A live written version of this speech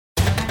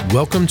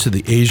Welcome to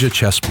the Asia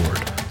Chessboard,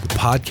 the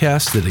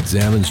podcast that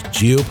examines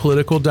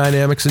geopolitical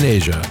dynamics in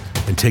Asia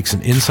and takes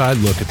an inside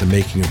look at the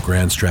making of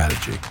grand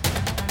strategy.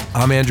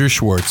 I'm Andrew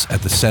Schwartz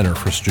at the Center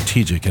for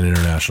Strategic and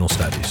International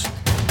Studies.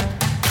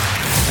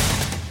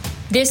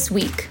 This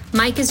week,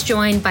 Mike is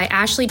joined by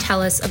Ashley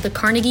Tellis of the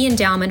Carnegie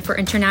Endowment for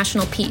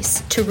International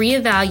Peace to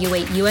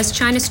reevaluate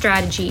U.S.-China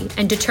strategy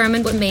and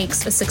determine what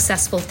makes a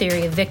successful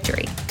theory of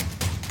victory.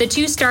 The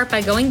two start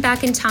by going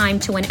back in time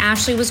to when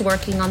Ashley was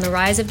working on the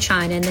rise of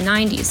China in the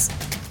 90s,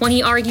 when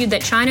he argued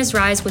that China's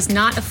rise was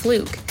not a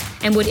fluke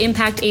and would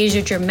impact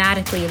Asia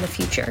dramatically in the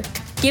future.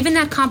 Given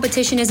that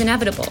competition is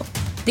inevitable,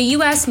 the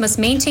U.S. must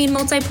maintain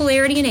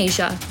multipolarity in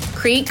Asia,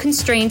 create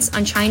constraints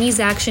on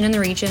Chinese action in the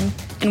region,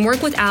 and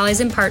work with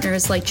allies and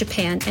partners like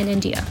Japan and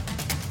India.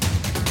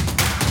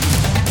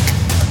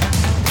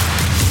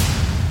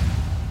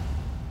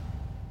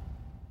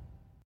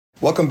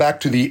 Welcome back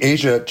to the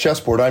Asia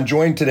Chessboard. I'm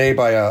joined today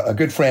by a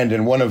good friend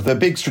and one of the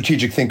big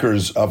strategic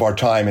thinkers of our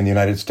time in the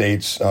United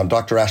States,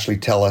 Dr. Ashley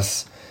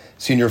Tellis,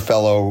 Senior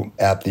Fellow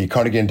at the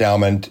Carnegie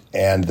Endowment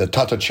and the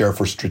Tata Chair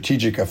for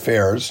Strategic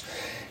Affairs.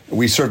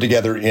 We served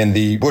together in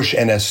the Bush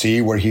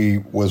NSC, where he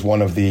was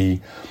one of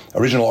the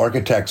original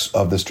architects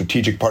of the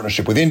strategic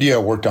partnership with India,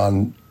 worked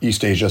on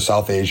East Asia,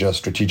 South Asia,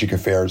 strategic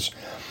affairs.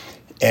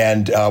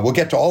 And we'll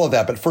get to all of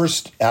that. But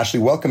first, Ashley,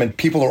 welcome. And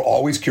people are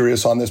always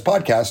curious on this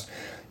podcast,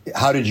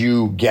 how did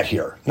you get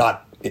here?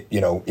 Not,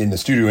 in the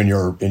studio in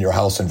your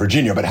house in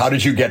Virginia, but how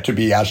did you get to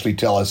be Ashley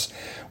Tellis,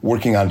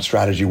 working on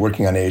strategy,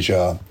 working on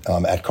Asia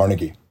at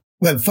Carnegie?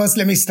 Well, first,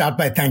 let me start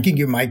by thanking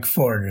you, Mike,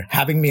 for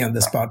having me on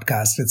this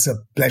podcast. It's a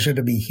pleasure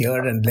to be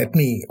here. And let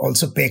me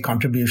also pay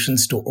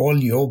contributions to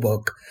all your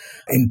work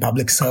in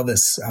public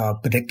service,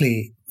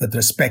 particularly with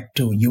respect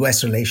to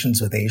U.S. relations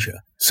with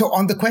Asia. So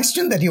on the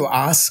question that you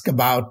ask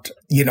about,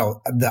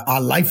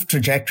 our life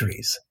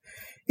trajectories,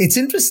 it's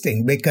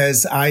interesting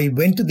because I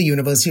went to the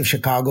University of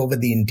Chicago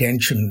with the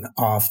intention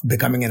of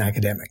becoming an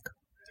academic.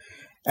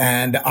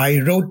 And I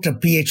wrote a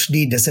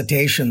PhD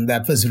dissertation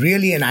that was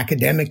really an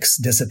academic's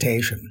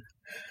dissertation.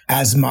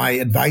 As my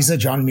advisor,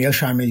 John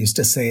Mearsheimer, used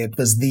to say, it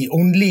was the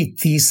only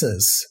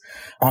thesis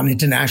on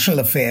international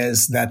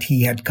affairs that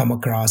he had come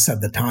across at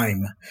the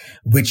time,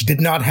 which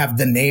did not have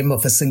the name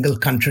of a single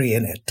country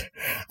in it,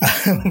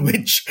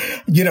 which,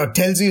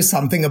 tells you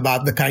something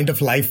about the kind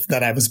of life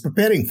that I was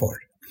preparing for.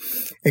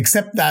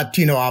 Except that,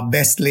 our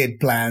best laid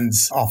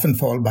plans often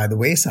fall by the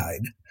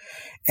wayside.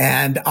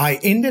 And I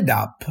ended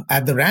up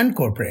at the Rand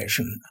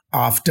Corporation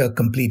after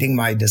completing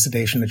my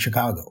dissertation at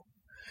Chicago.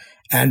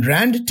 And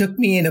Rand took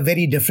me in a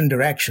very different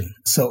direction.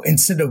 So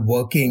instead of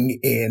working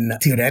in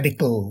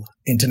theoretical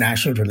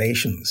international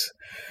relations,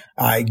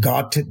 I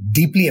got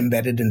deeply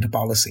embedded into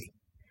policy.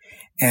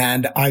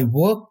 And I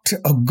worked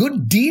a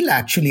good deal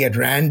actually at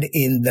Rand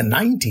in the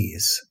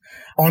 90s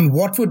on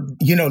what would,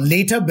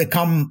 later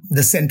become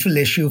the central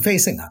issue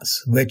facing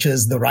us, which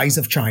is the rise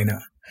of China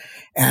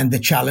and the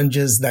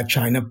challenges that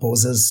China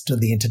poses to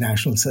the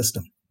international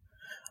system.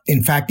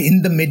 In fact,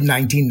 in the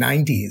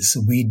mid-1990s,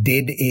 we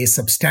did a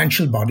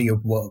substantial body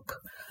of work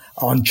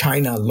on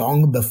China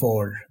long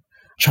before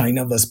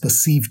China was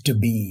perceived to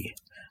be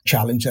the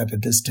challenge that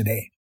it is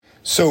today.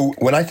 So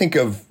when I think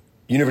of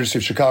University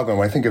of Chicago, and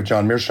when I think of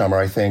John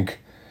Mearsheimer, I think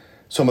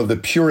some of the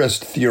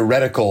purest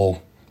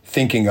theoretical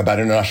thinking about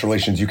international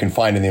relations you can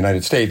find in the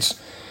United States,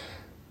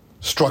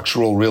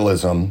 structural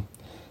realism.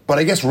 But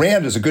I guess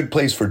Rand is a good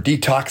place for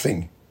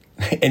detoxing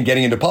and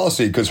getting into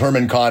policy, because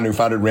Herman Kahn, who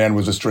founded Rand,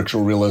 was a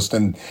structural realist.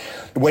 And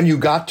when you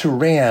got to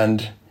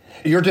Rand,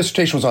 your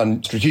dissertation was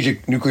on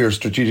nuclear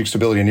strategic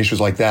stability and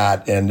issues like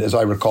that. And as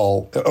I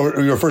recall, or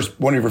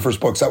one of your first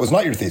books, that was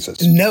not your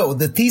thesis. No,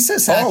 the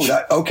thesis.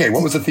 Okay.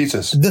 What was the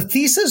thesis? The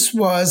thesis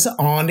was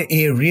on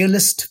a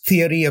realist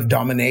theory of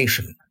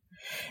domination.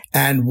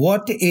 And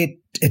what it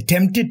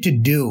attempted to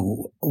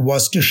do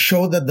was to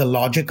show that the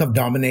logic of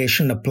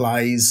domination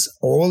applies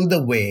all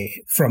the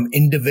way from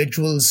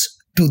individuals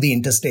to the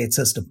interstate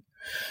system.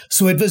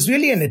 So it was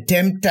really an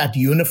attempt at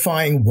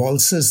unifying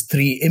Wals's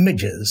three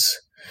images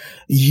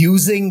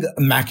using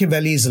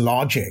Machiavelli's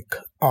logic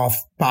of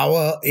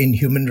power in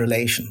human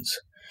relations.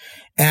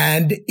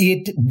 And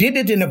it did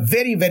it in a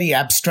very, very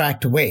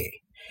abstract way.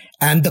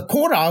 And the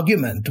core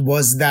argument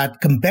was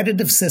that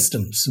competitive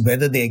systems,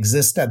 whether they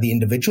exist at the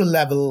individual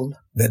level,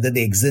 whether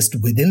they exist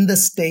within the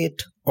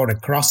state or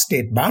across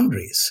state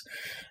boundaries,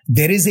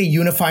 there is a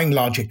unifying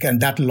logic,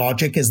 and that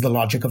logic is the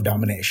logic of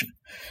domination.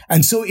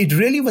 And so it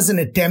really was an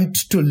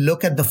attempt to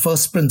look at the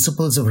first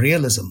principles of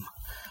realism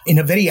in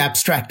a very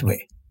abstract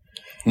way.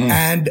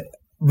 And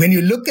when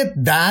you look at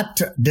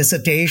that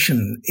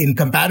dissertation in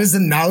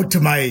comparison now to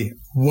my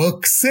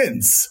work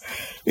since,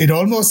 it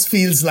almost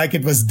feels like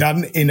it was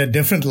done in a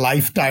different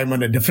lifetime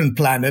on a different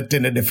planet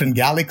in a different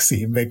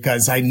galaxy,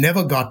 because I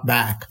never got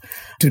back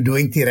to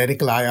doing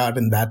theoretical IR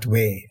in that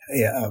way,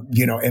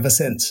 ever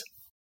since.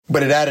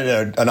 But it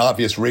added an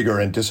obvious rigor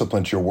and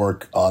discipline to your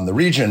work on the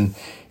region.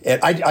 And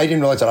I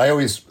didn't realize that. I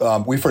always,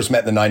 we first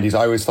met in the 90s.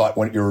 I always thought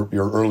your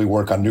early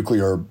work on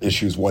nuclear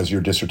issues was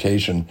your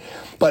dissertation.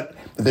 But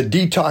the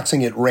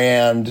detoxing at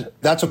RAND,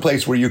 that's a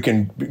place where you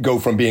can go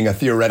from being a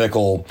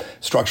theoretical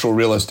structural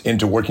realist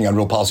into working on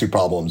real policy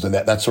problems. And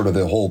that's sort of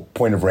the whole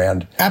point of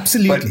RAND.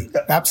 Absolutely.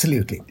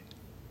 Absolutely.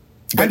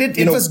 And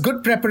it was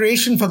good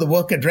preparation for the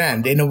work at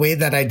RAND in a way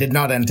that I did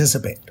not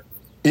anticipate.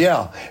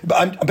 Yeah.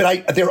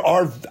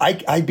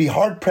 I'd be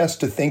hard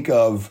pressed to think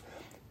of,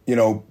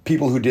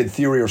 people who did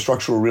theory or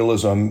structural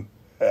realism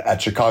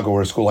at Chicago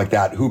or a school like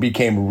that who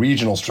became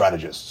regional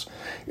strategists.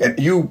 And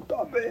you,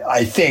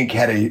 I think,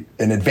 had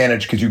an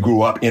advantage because you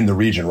grew up in the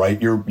region, right?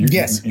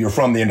 Yes. You're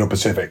from the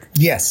Indo-Pacific.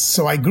 Yes.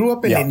 So I grew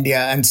up in India,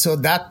 and so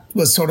that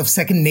was sort of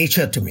second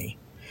nature to me.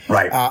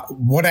 Right.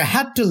 What I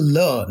had to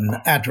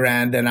learn at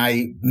RAND, and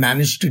I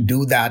managed to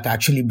do that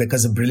actually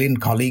because of brilliant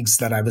colleagues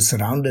that I was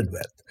surrounded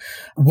with,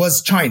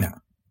 was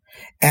China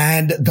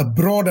and the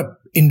broader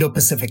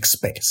Indo-Pacific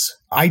space.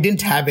 I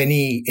didn't have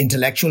any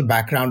intellectual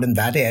background in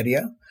that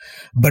area,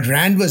 but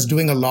RAND was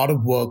doing a lot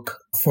of work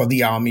for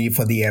the Army,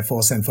 for the Air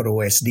Force, and for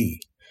OSD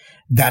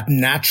that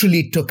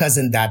naturally took us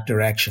in that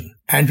direction.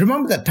 And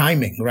remember the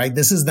timing, right?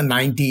 This is the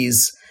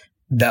 90s.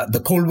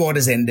 The Cold War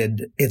has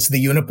ended. It's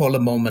the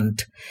unipolar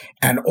moment.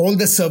 And all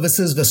the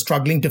services were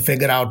struggling to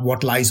figure out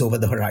what lies over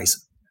the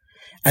horizon.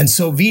 And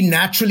so we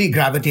naturally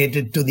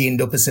gravitated to the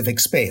Indo-Pacific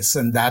space.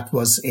 And that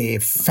was a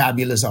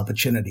fabulous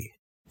opportunity.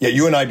 Yeah,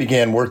 you and I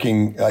began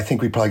working, I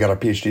think we probably got our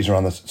PhDs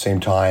around the same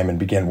time and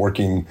began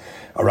working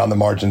around the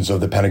margins of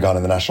the Pentagon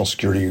and the national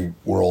security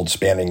world,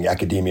 spanning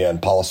academia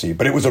and policy.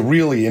 But it was a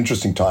really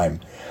interesting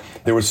time.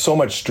 There was so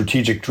much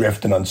strategic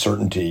drift and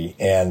uncertainty.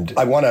 And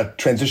I want to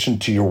transition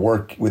to your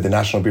work with the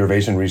National Bureau of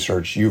Asian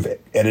Research. You've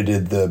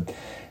edited the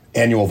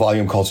annual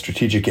volume called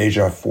Strategic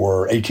Asia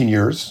for 18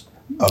 years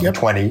of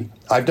 20.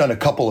 I've done a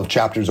couple of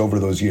chapters over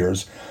those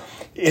years.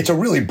 It's a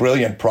really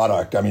brilliant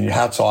product. I mean,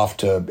 hats off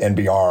to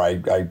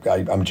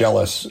NBR. I'm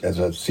jealous as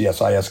a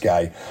CSIS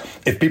guy.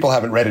 If people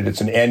haven't read it, it's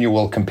an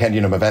annual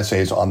compendium of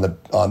essays on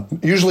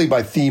usually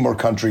by theme or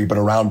country, but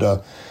around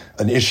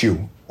an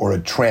issue or a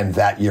trend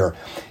that year.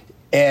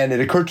 And it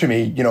occurred to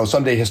me,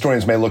 someday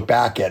historians may look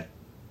back at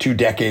 2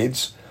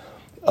 decades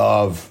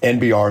of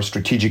NBR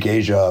Strategic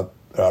Asia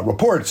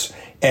reports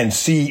and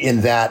see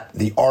in that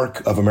the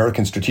arc of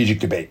American strategic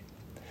debate.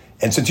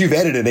 And since you've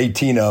edited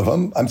 18 of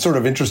them, I'm sort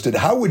of interested,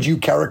 how would you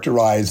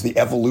characterize the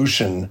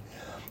evolution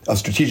of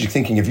strategic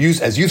thinking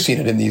as you've seen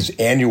it in these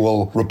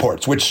annual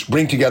reports, which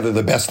bring together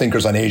the best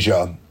thinkers on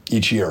Asia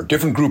each year?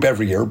 Different group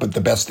every year, but the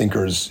best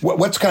thinkers.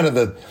 What's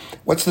the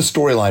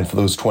storyline for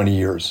those 20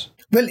 years?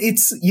 Well,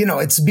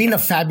 it's been a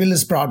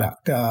fabulous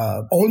product,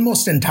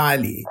 almost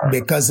entirely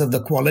because of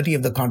the quality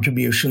of the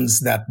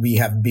contributions that we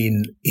have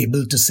been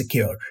able to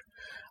secure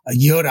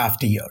year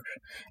after year,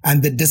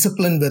 and the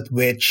discipline with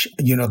which,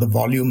 the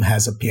volume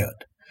has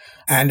appeared.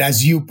 And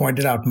as you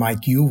pointed out,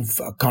 Mike,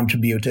 you've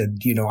contributed,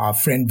 our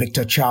friend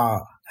Victor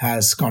Cha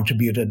has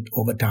contributed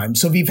over time.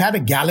 So we've had a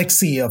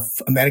galaxy of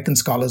American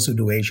scholars who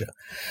do Asia.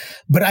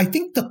 But I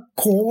think the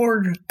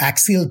core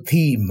axial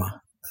theme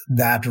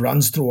that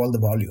runs through all the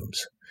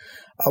volumes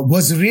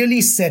was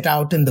really set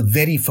out in the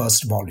very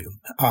first volume.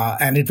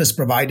 And it was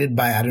provided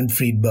by Aaron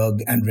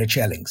Friedberg and Rich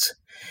Ellings.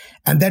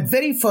 And that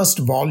very first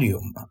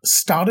volume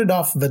started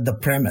off with the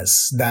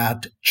premise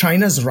that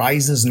China's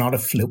rise is not a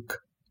fluke,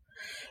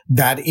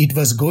 that it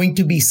was going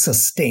to be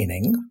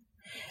sustaining,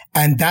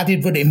 and that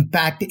it would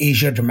impact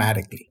Asia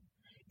dramatically,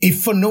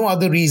 if for no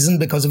other reason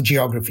because of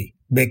geography,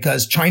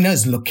 because China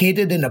is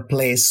located in a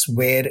place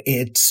where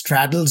it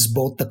straddles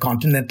both the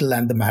continental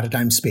and the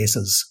maritime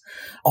spaces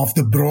of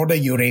the broader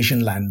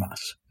Eurasian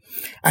landmass.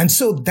 And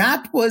so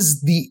that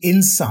was the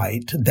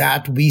insight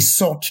that we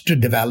sought to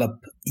develop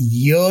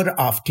year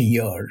after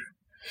year,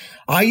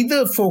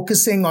 either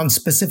focusing on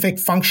specific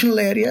functional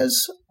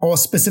areas or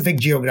specific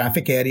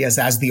geographic areas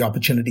as the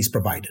opportunities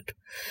provided.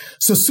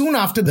 So soon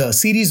after the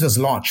series was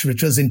launched,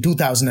 which was in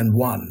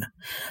 2001,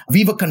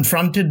 we were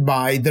confronted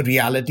by the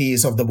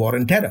realities of the war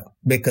on terror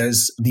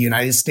because the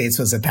United States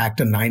was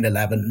attacked on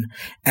 9/11.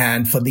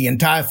 And for the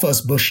entire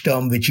first Bush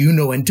term, which you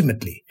know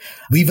intimately,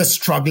 we were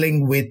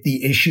struggling with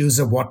the issues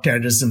of what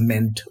terrorism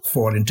meant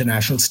for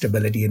international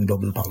stability and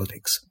global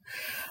politics.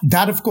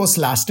 That, of course,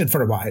 lasted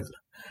for a while.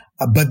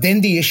 But then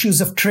the issues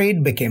of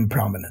trade became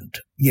prominent.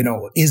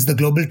 Is the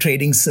global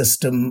trading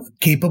system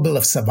capable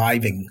of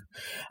surviving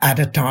at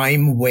a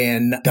time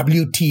when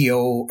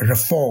WTO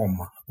reform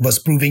was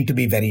proving to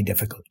be very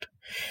difficult?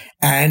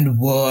 And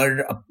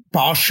were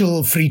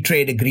partial free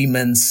trade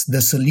agreements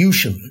the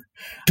solution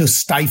to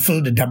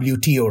stifle the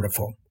WTO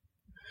reform?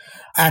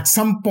 At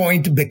some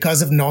point,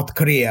 because of North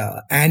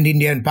Korea and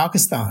India and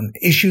Pakistan,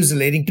 issues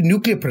relating to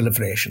nuclear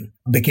proliferation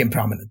became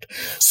prominent.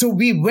 So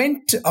we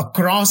went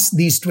across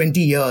these 20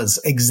 years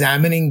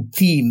examining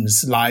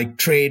themes like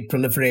trade,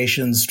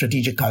 proliferation,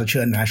 strategic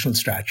culture, and national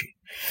strategy.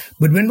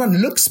 But when one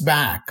looks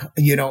back,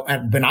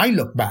 and when I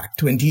look back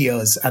 20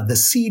 years at the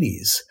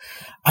series,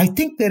 I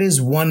think there is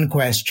one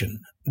question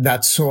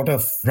that sort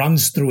of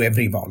runs through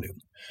every volume.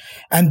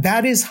 And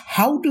that is,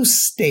 how do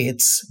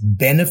states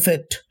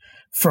benefit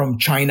from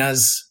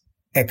China's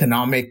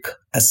economic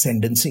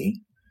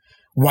ascendancy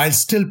while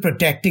still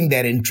protecting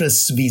their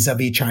interests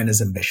vis-a-vis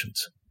China's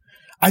ambitions?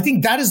 I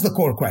think that is the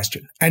core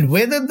question. And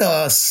whether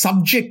the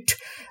subject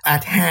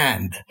at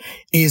hand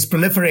is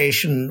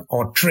proliferation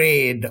or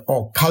trade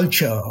or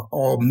culture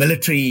or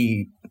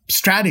military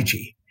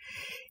strategy,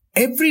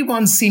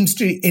 everyone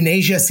in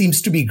Asia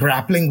seems to be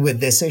grappling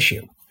with this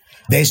issue.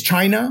 There's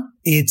China.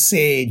 It's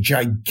a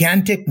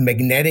gigantic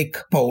magnetic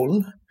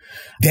pole.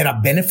 There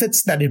are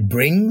benefits that it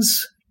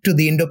brings to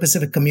the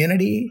Indo-Pacific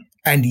community,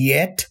 and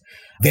yet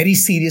very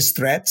serious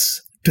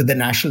threats to the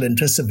national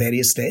interests of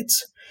various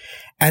states.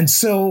 And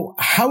so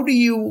how do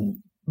you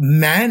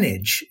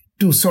manage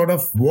to sort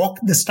of walk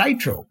this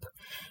tightrope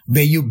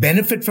where you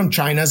benefit from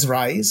China's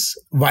rise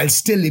while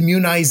still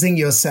immunizing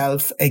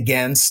yourself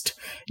against,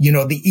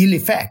 the ill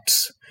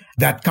effects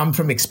that come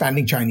from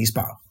expanding Chinese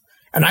power?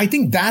 And I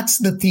think that's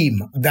the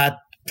theme that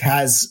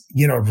has,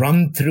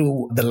 run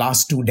through the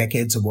last 2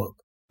 decades of work.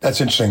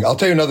 That's interesting. I'll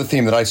tell you another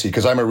theme that I see,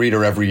 because I'm a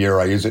reader every year.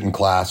 I use it in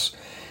class.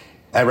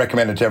 I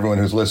recommend it to everyone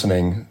who's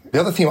listening. The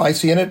other theme I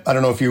see in it, I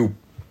don't know if you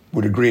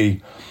would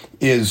agree,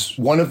 is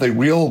one of the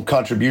real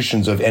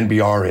contributions of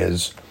NBR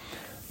is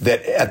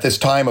that at this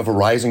time of a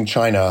rising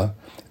China,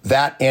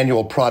 that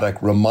annual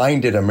product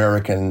reminded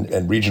American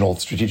and regional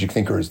strategic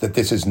thinkers that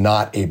this is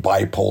not a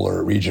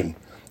bipolar region.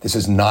 This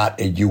is not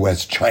a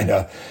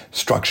U.S.-China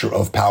structure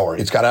of power.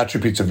 It's got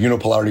attributes of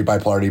unipolarity,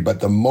 bipolarity, but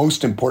the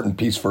most important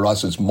piece for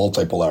us is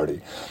multipolarity.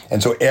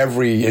 And so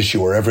every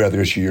issue or every other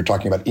issue, you're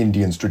talking about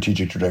Indian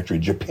strategic trajectory,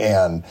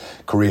 Japan,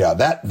 Korea,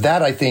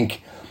 that I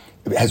think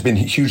has been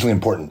hugely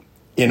important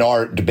in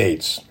our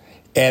debates.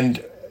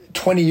 And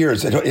 20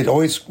 years, it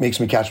always makes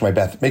me catch my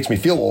breath. It makes me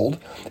feel old.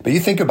 But you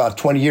think about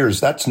 20 years,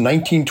 that's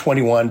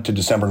 1921 to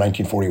December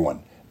 1941.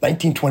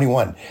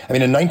 1921. I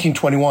mean, in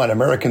 1921,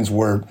 Americans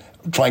were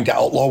trying to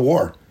outlaw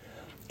war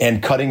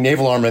and cutting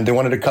naval armament. They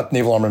wanted to cut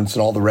naval armaments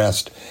and all the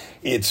rest.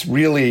 It's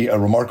really a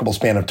remarkable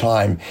span of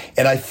time.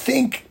 And I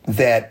think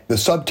that the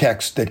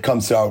subtext that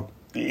comes out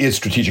is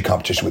strategic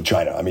competition with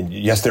China. I mean,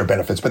 yes, there are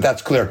benefits, but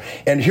that's clear.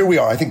 And here we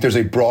are. I think there's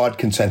a broad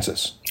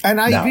consensus. And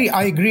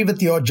I agree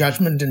with your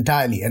judgment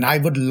entirely. And I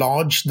would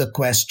lodge the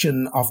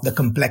question of the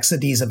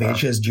complexities of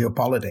Asia's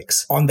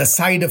geopolitics on the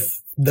side of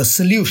the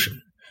solution,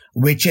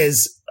 which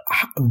is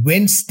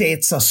when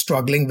states are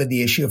struggling with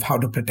the issue of how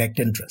to protect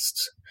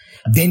interests,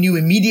 then you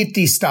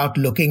immediately start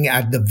looking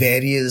at the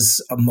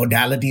various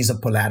modalities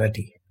of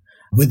polarity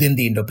within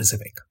the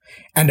Indo-Pacific.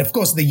 And of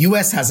course, the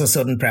US has a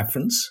certain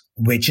preference,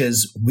 which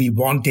is we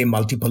want a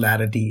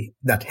multipolarity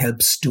that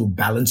helps to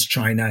balance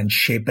China and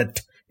shape it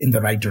in the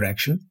right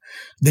direction.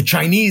 The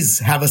Chinese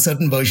have a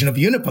certain version of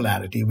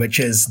unipolarity, which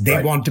is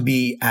they want to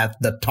be at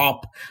the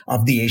top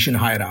of the Asian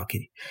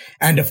hierarchy.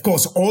 And of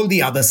course, all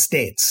the other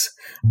states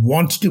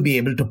want to be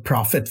able to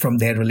profit from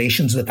their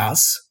relations with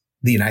us,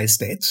 the United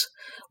States,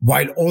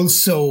 while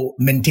also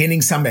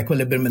maintaining some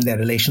equilibrium in their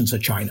relations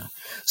with China.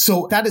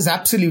 So that is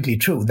absolutely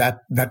true.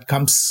 That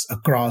comes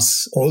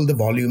across all the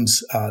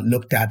volumes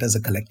looked at as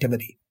a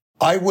collectivity.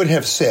 I would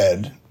have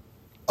said,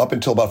 up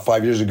until about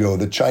 5 years ago,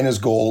 that China's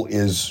goal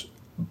is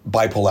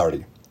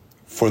bipolarity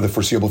for the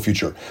foreseeable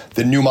future.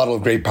 The new model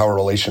of great power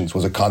relations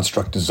was a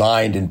construct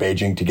designed in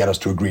Beijing to get us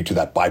to agree to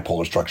that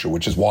bipolar structure,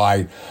 which is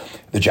why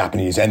the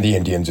Japanese and the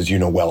Indians, as you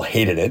know well,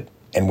 hated it,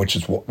 and which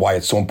is why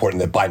it's so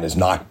important that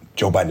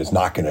Joe Biden is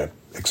not going to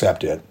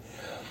accept it.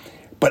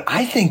 But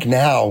I think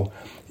now,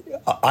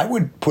 I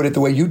would put it the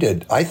way you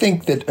did. I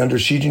think that under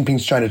Xi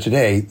Jinping's China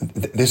today,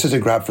 this is a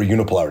grab for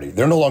unipolarity.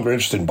 They're no longer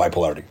interested in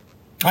bipolarity.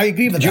 I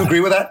agree with that. Do you agree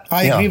with that?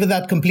 I agree with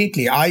that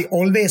completely. I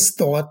always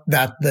thought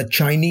that the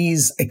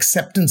Chinese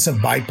acceptance of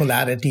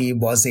bipolarity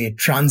was a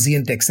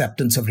transient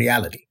acceptance of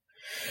reality.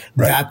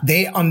 Right. That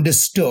they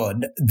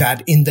understood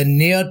that in the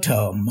near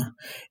term,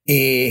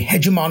 a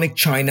hegemonic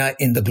China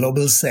in the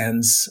global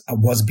sense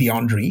was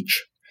beyond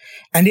reach.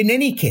 And in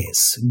any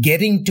case,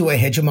 getting to a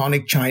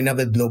hegemonic China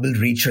with global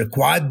reach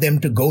required them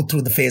to go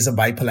through the phase of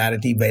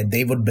bipolarity where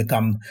they would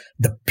become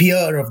the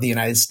peer of the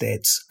United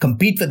States,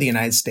 compete with the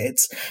United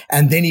States,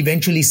 and then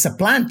eventually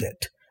supplant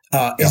it,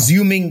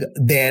 assuming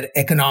their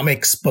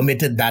economics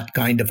permitted that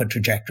kind of a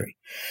trajectory.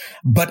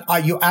 But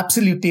are you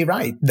absolutely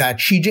right that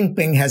Xi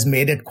Jinping has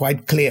made it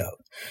quite clear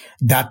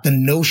that the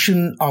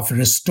notion of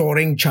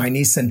restoring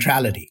Chinese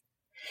centrality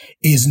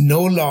is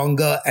no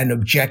longer an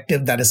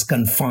objective that is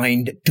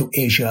confined to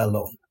Asia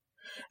alone.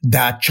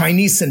 That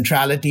Chinese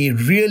centrality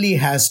really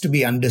has to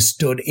be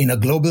understood in a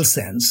global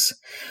sense,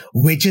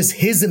 which is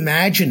his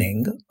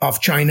imagining of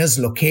China's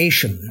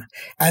location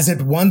as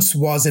it once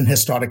was in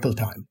historical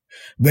time,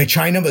 where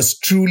China was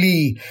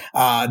truly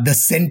the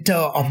center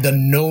of the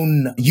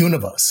known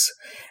universe.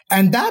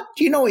 And that,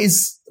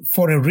 is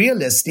for a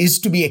realist is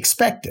to be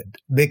expected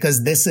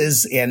because this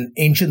is an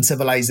ancient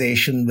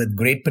civilization with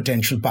great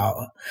potential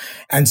power.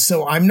 And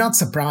so I'm not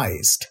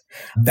surprised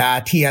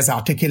that he has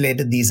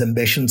articulated these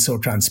ambitions so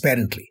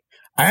transparently.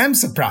 I am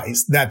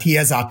surprised that he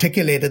has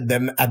articulated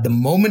them at the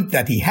moment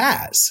that he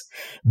has,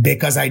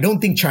 because I don't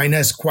think China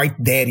is quite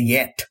there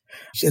yet.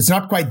 It's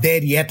not quite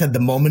there yet at the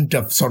moment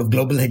of sort of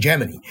global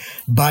hegemony.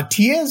 But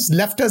he has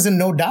left us in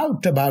no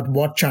doubt about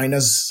what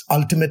China's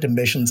ultimate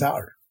ambitions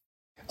are.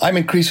 I'm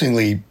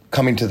increasingly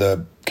coming to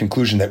the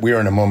conclusion that we are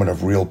in a moment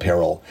of real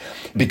peril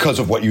because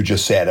of what you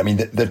just said. I mean,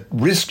 the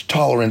risk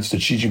tolerance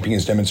that Xi Jinping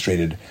has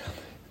demonstrated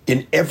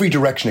in every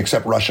direction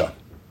except Russia.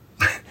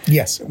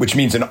 Yes. Which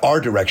means in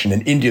our direction,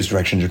 in India's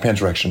direction, Japan's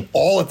direction,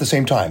 all at the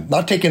same time.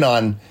 Not taking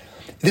on,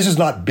 this is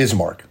not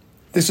Bismarck.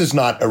 This is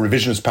not a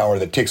revisionist power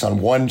that takes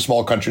on one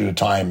small country at a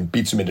time,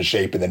 beats them into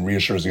shape, and then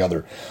reassures the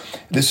other.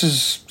 This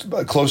is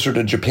closer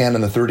to Japan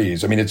in the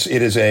 30s. I mean, it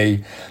is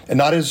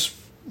not as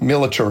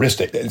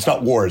militaristic. It's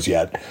not wars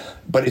yet,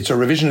 but it's a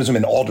revisionism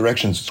in all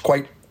directions. It's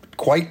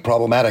quite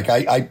problematic.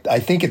 I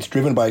think it's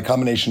driven by a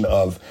combination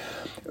of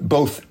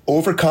both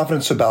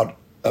overconfidence about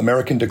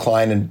American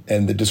decline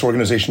and the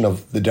disorganization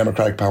of the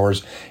democratic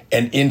powers,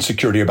 and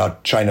insecurity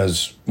about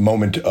China's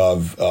moment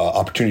of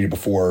opportunity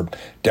before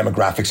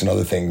demographics and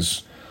other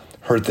things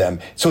hurt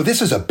them. So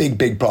this is a big,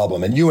 big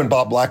problem. And you and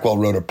Bob Blackwell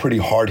wrote a pretty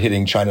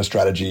hard-hitting China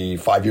strategy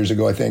 5 years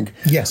ago, I think.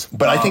 Yes.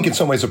 But I think in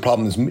some ways the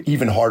problem is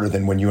even harder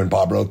than when you and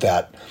Bob wrote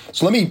that.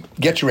 So let me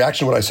get your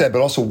reaction to what I said, but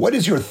also what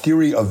is your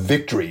theory of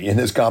victory in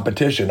this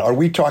competition? Are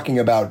we talking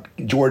about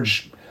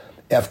George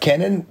F.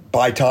 Kennan,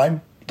 buy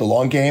time, the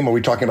long game? Are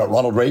we talking about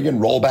Ronald Reagan,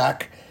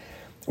 rollback?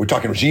 We're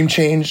talking regime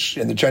change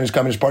in the Chinese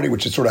Communist Party,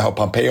 which is sort of how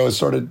Pompeo has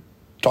started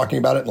talking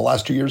about it in the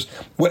last 2 years.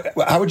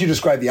 How would you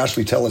describe the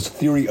Ashley Tellis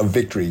theory of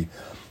victory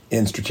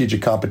in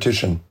strategic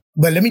competition?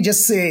 Well, let me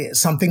just say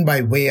something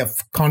by way of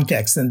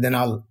context, and then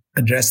I'll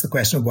address the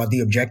question of what the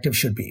objective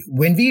should be.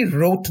 When we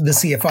wrote the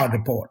CFR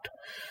report,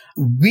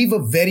 we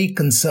were very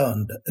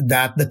concerned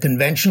that the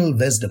conventional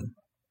wisdom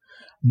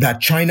that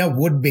China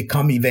would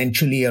become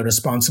eventually a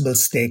responsible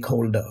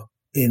stakeholder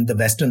in the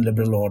Western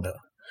liberal order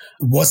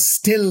was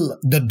still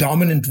the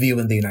dominant view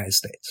in the United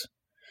States.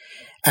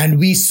 And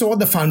we saw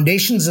the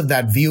foundations of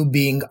that view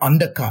being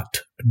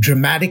undercut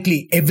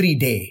dramatically every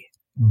day,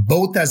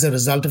 both as a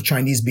result of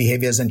Chinese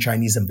behaviors and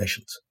Chinese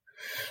ambitions.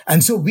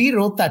 And so we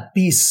wrote that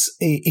piece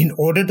in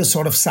order to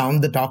sort of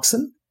sound the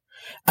tocsin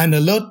and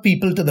alert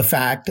people to the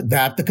fact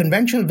that the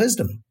conventional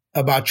wisdom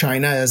about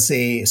China as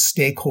a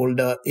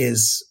stakeholder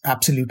is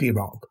absolutely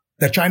wrong,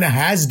 that China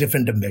has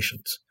different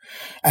ambitions,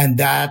 and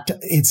that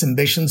its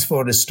ambitions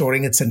for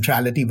restoring its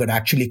centrality would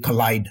actually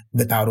collide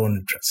with our own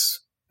interests,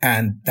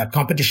 and that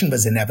competition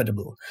was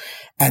inevitable.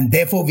 And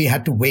therefore, we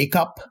had to wake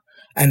up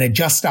and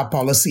adjust our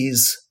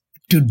policies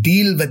to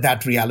deal with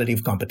that reality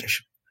of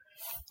competition.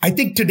 I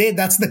think today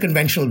that's the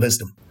conventional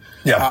wisdom.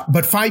 Yeah.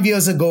 But 5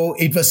 years ago,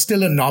 it was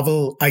still a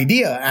novel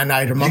idea. And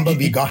I remember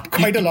we got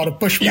quite a lot of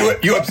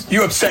pushback.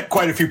 You upset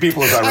quite a few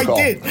people, as I recall.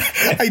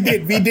 I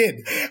did. We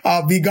did.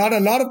 We got a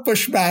lot of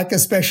pushback,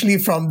 especially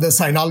from the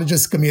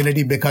sinologist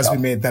community, because we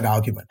made that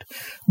argument.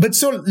 But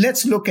so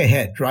let's look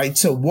ahead, right?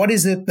 So what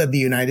is it that the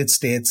United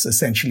States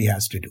essentially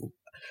has to do?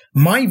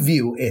 My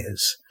view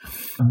is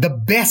the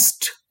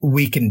best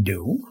we can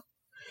do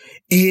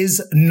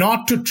is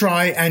not to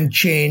try and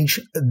change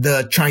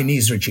the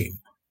Chinese regime,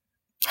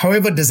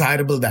 however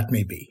desirable that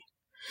may be,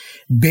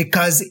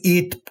 because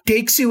it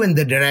takes you in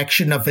the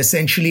direction of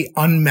essentially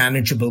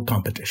unmanageable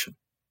competition.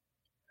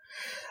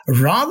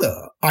 Rather,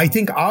 I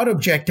think our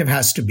objective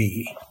has to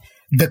be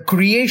the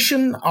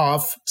creation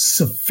of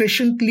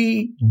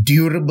sufficiently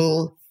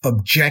durable,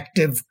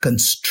 objective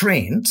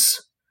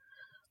constraints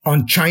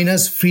on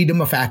China's freedom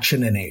of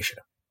action in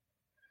Asia.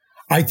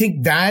 I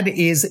think that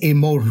is a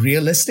more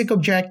realistic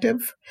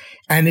objective,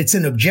 and it's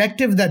an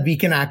objective that we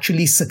can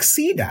actually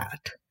succeed at,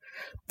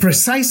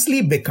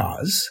 precisely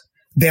because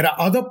there are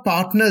other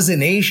partners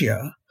in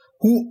Asia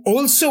who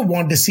also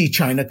want to see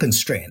China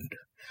constrained,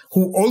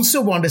 who also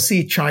want to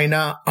see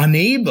China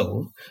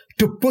unable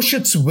to push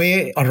its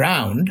way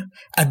around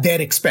at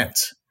their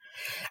expense.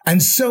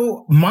 And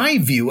so my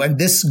view, and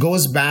this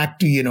goes back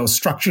to,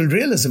 structural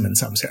realism in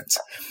some sense,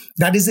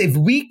 that is, if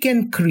we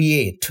can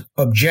create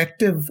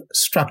objective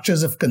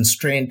structures of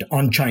constraint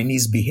on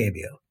Chinese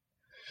behavior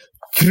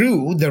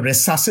through the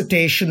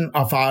resuscitation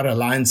of our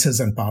alliances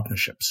and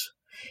partnerships,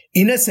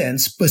 in a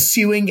sense,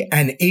 pursuing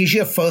an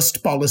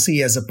Asia-first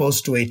policy as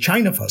opposed to a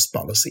China-first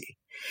policy,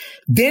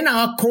 then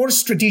our core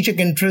strategic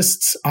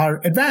interests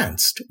are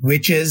advanced,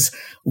 which is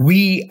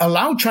we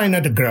allow China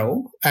to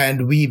grow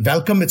and we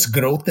welcome its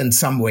growth in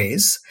some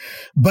ways,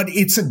 but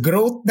it's a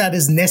growth that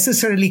is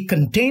necessarily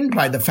contained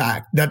by the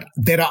fact that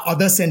there are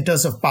other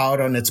centers of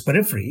power on its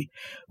periphery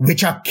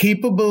which are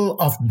capable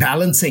of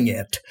balancing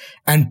it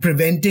and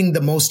preventing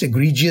the most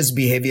egregious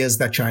behaviors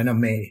that China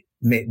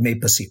may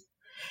pursue.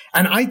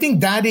 And I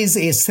think that is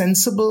a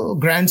sensible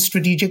grand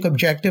strategic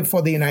objective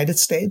for the United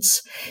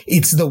States.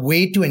 It's the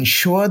way to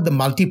ensure the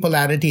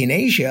multipolarity in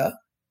Asia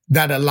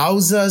that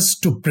allows us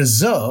to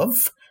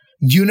preserve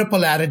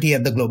unipolarity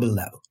at the global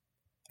level.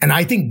 And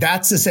I think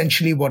that's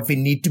essentially what we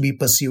need to be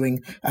pursuing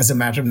as a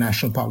matter of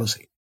national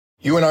policy.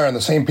 You and I are on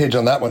the same page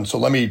on that one. So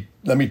let me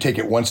take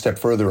it one step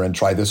further and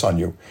try this on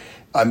you.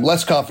 I'm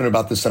less confident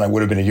about this than I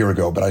would have been a year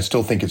ago, but I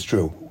still think it's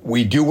true.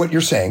 We do what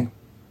you're saying.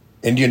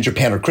 India and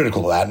Japan are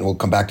critical to that, and we'll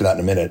come back to that in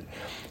a minute.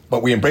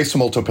 But we embrace the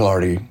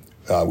multipolarity.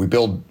 We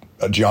build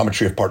a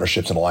geometry of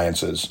partnerships and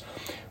alliances.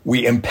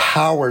 We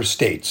empower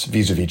states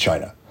vis-a-vis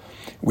China.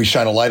 We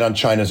shine a light on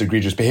China's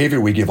egregious behavior.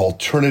 We give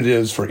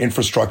alternatives for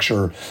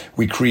infrastructure.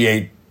 We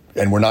create,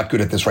 and we're not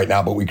good at this right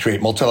now, but we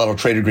create multilateral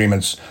trade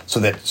agreements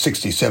so that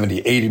 60,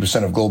 70,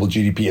 80% of global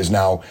GDP is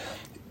now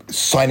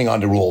signing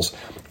on to rules.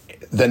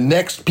 The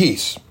next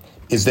piece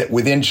is that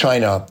within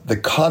China, the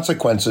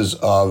consequences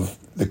of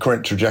the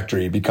current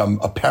trajectory become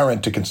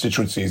apparent to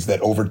constituencies that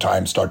over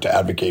time start to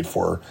advocate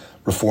for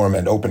reform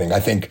and opening. I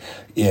think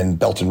in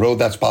Belt and Road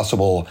that's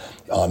possible.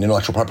 On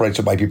intellectual property rights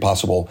it might be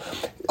possible.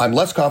 I'm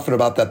less confident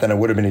about that than I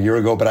would have been a year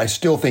ago, but I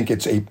still think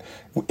it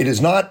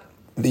is not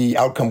the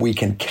outcome we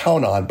can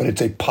count on, but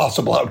it's a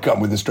possible outcome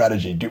with the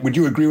strategy. Would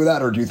you agree with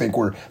that, or do you think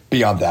we're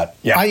beyond that?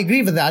 Yeah, I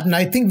agree with that, and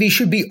I think we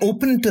should be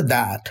open to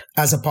that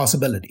as a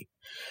possibility.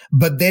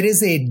 But there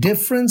is a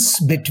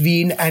difference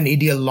between an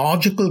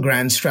ideological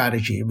grand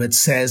strategy, which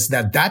says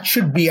that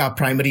should be our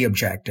primary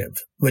objective,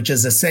 which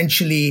is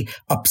essentially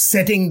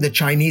upsetting the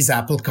Chinese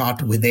apple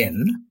cart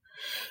within,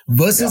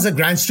 versus a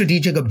grand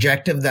strategic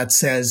objective that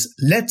says,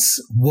 let's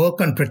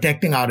work on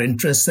protecting our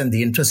interests and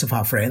the interests of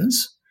our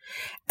friends.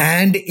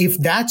 And if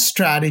that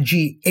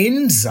strategy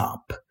ends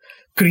up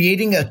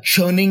creating a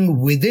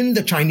churning within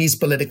the Chinese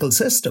political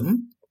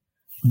system,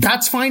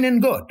 that's fine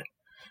and good.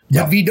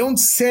 But we don't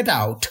set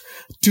out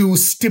to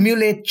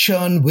stimulate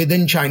churn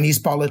within Chinese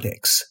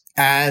politics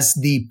as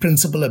the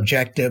principal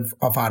objective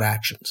of our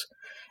actions.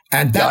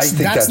 And that's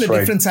the right.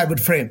 difference I would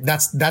frame.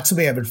 That's the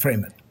way I would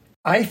frame it.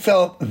 I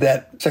felt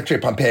that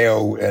Secretary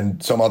Pompeo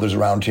and some others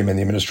around him in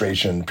the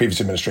administration, previous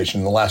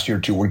administration, in the last year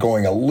or two, were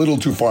going a little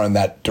too far in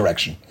that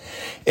direction.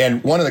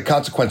 And one of the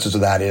consequences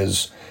of that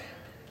is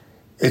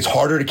it's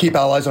harder to keep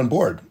allies on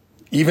board.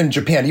 Even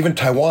Japan, even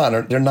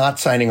Taiwan, they're not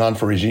signing on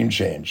for regime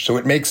change. So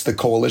it makes the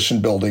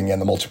coalition building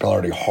and the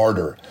multipolarity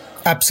harder.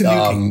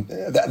 Absolutely.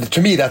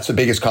 To me, that's the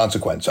biggest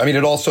consequence. I mean,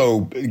 it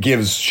also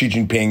gives Xi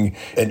Jinping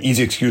an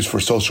easy excuse for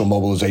social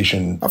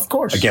mobilization, of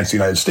course, against the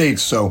United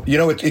States. So,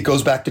 it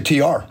goes back to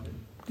TR.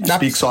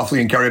 Speak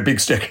softly and carry a big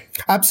stick.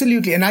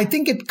 Absolutely. And I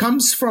think it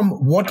comes from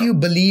what you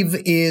believe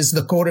is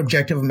the core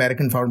objective of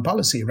American foreign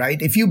policy,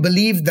 right? If you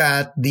believe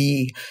that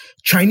the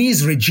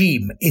Chinese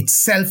regime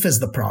itself is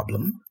the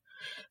problem,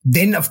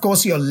 then, of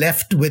course, you're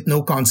left with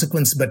no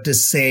consequence but to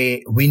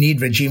say we need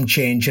regime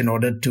change in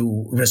order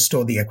to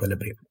restore the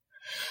equilibrium.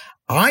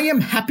 I am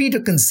happy to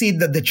concede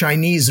that the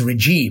Chinese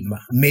regime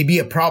may be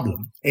a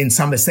problem in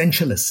some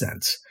essentialist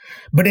sense.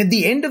 But at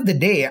the end of the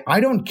day, I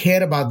don't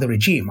care about the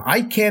regime.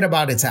 I care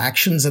about its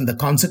actions and the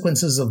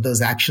consequences of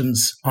those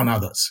actions on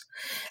others.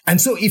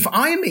 And so if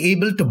I am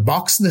able to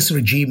box this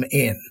regime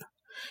in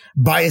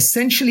by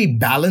essentially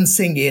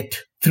balancing it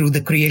through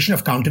the creation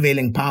of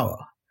countervailing power,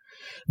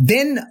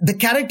 then the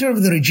character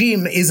of the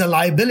regime is a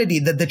liability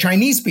that the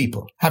Chinese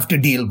people have to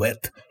deal with.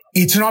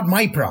 It's not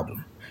my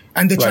problem.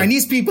 And the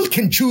Chinese people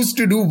can choose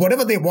to do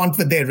whatever they want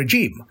with their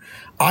regime.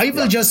 I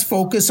will just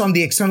focus on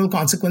the external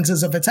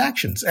consequences of its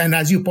actions. And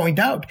as you point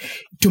out,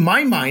 to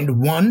my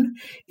mind, one,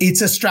 it's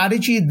a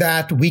strategy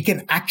that we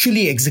can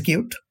actually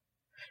execute.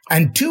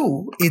 And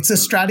two, it's a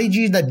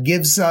strategy that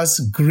gives us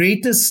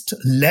greatest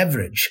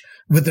leverage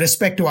with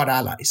respect to our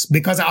allies,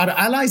 because our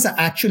allies are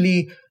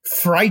actually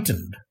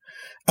frightened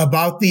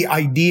about the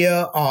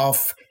idea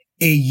of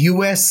a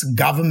U.S.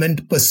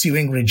 government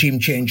pursuing regime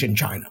change in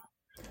China.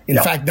 In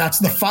fact, that's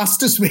the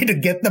fastest way to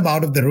get them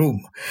out of the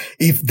room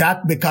if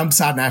that becomes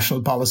our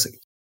national policy.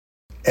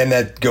 And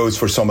that goes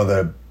for some of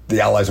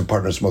the allies and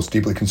partners most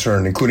deeply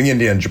concerned, including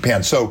India and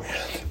Japan. So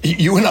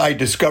you and I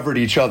discovered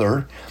each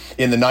other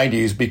in the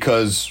 90s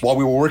because while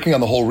we were working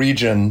on the whole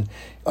region,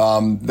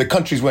 the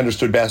countries we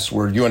understood best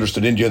were you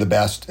understood India the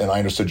best and I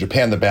understood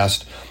Japan the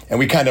best. And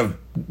we kind of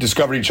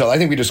discovered each other. I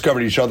think we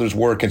discovered each other's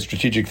work and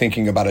strategic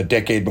thinking about a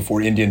decade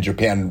before India and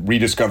Japan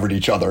rediscovered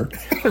each other.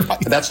 Right.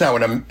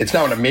 It's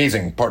now an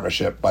amazing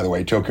partnership, by the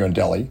way, Tokyo and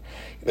Delhi.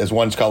 As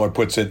one scholar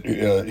puts it,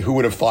 who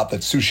would have thought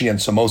that sushi and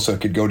samosa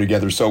could go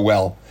together so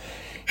well?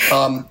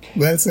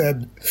 Well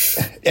said.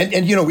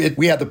 And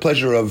we had the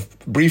pleasure of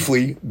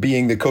briefly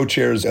being the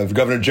co-chairs of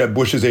Governor Jeb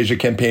Bush's Asia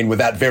campaign with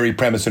that very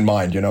premise in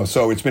mind,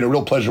 So it's been a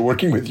real pleasure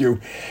working with you.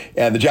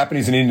 And the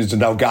Japanese and Indians have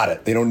now got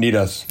it. They don't need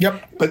us.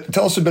 Yep. But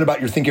tell us a bit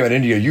about your thinking about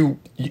India.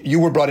 You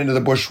were brought into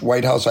the Bush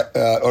White House,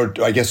 or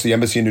I guess the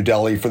embassy in New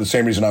Delhi, for the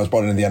same reason I was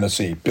brought into the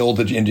NSC. Build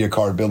the India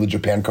card, build the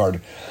Japan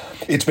card.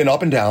 It's been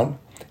up and down,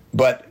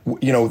 but,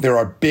 there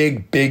are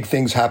big, big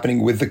things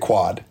happening with the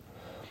Quad.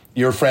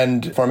 Your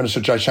friend, Foreign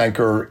Minister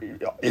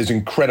Jaishankar, is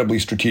incredibly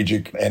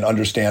strategic and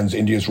understands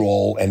India's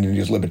role and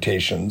India's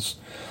limitations.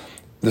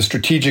 The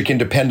strategic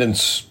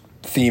independence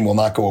theme will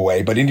not go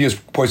away, but India's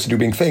poised to do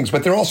big things.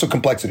 But there are also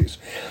complexities.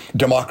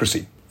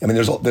 Democracy. I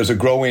mean, there's a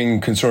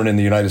growing concern in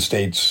the United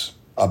States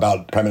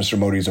about Prime Minister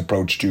Modi's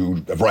approach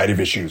to a variety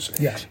of issues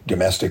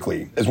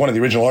domestically. As one of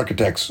the original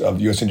architects of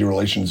U.S.-India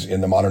relations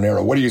in the modern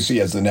era, what do you see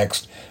as the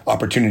next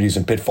opportunities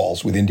and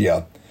pitfalls with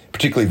India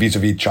particularly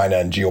vis-a-vis China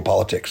and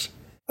geopolitics?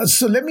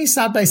 So let me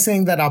start by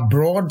saying that our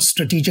broad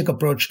strategic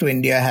approach to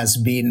India has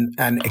been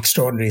an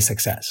extraordinary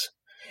success.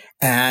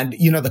 And,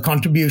 the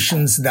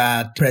contributions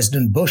that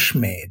President Bush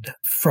made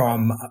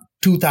from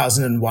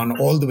 2001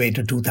 all the way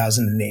to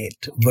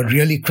 2008 were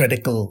really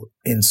critical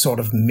in sort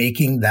of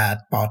making that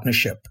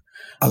partnership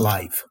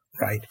alive,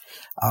 right?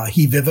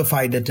 He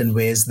vivified it in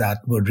ways that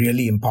were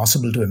really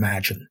impossible to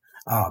imagine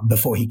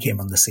before he came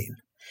on the scene.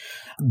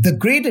 The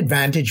great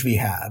advantage we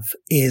have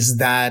is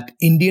that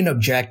Indian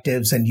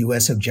objectives and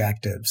US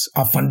objectives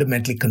are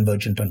fundamentally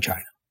convergent on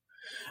China,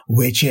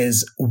 which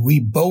is we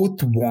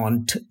both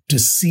want to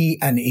see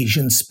an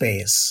Asian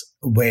space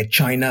where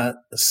China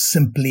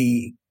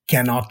simply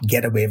cannot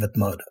get away with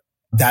murder,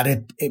 that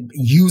it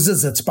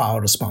uses its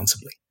power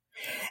responsibly.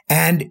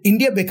 And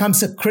India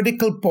becomes a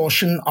critical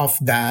portion of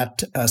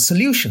that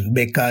solution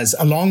because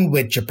along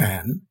with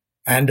Japan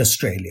and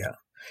Australia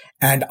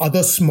and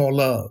other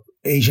smaller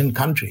Asian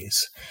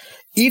countries,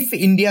 if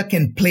India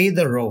can play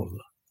the role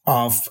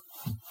of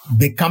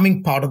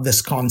becoming part of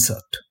this concert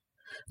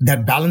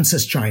that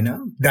balances China,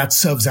 that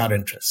serves our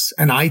interests.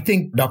 And I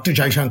think Dr.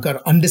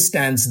 Jaishankar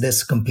understands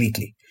this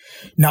completely.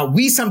 Now,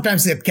 we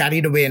sometimes get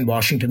carried away in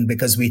Washington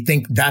because we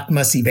think that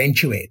must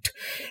eventuate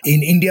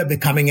in India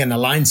becoming an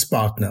alliance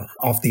partner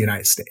of the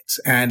United States.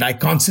 And I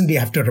constantly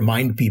have to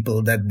remind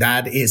people that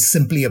that is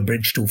simply a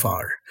bridge too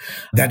far,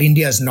 that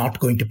India is not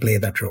going to play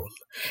that role.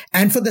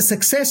 And for the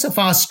success of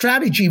our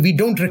strategy, we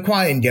don't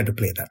require India to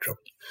play that role.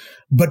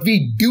 But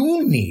we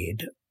do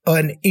need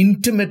an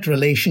intimate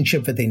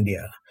relationship with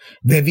India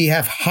where we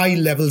have high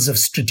levels of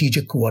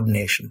strategic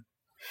coordination.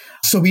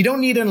 So we don't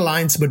need an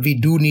alliance, but we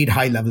do need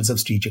high levels of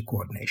strategic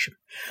coordination.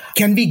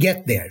 Can we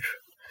get there?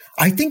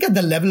 I think at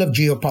the level of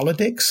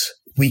geopolitics,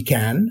 we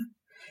can.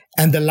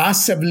 And the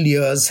last several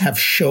years have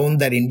shown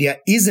that India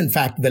is in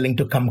fact willing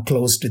to come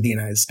close to the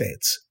United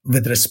States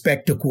with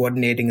respect to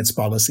coordinating its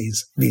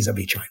policies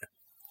vis-a-vis China.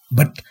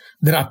 But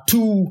there are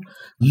two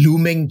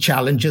looming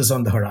challenges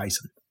on the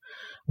horizon,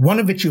 one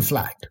of which you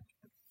flagged,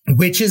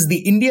 which is the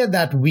India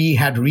that we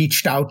had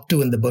reached out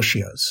to in the Bush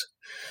years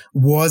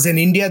was an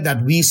India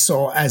that we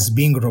saw as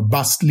being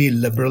robustly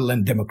liberal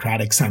and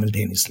democratic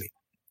simultaneously.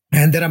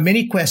 And there are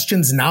many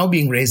questions now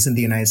being raised in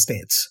the United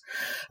States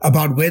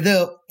about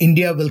whether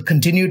India will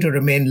continue to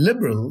remain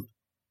liberal,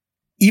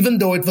 even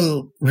though it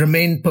will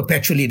remain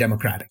perpetually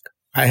democratic.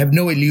 I have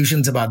no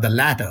illusions about the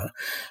latter,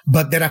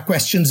 but there are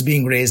questions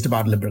being raised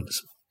about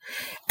liberalism.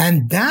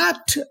 And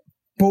that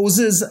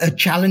poses a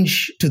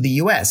challenge to the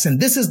US. And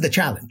this is the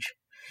challenge.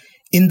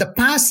 In the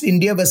past,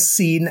 India was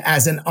seen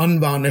as an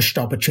unvarnished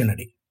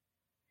opportunity.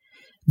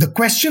 The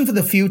question for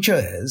the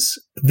future is,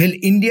 will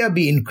India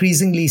be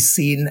increasingly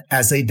seen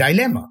as a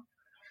dilemma?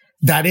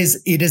 That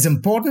is, it is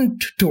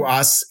important to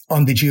us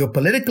on the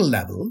geopolitical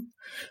level,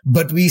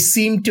 but we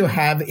seem to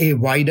have a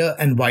wider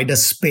and wider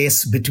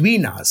space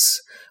between us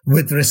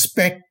with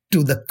respect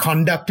to the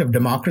conduct of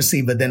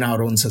democracy within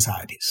our own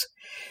societies.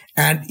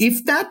 And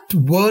if that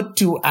were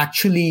to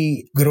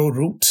actually grow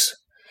roots,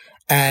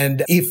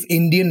 and if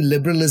Indian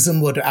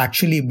liberalism were to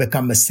actually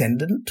become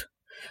ascendant,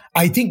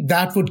 I think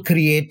that would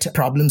create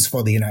problems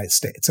for the United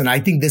States. And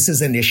I think this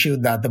is an issue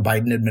that the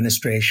Biden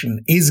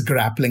administration is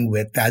grappling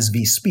with as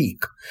we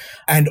speak.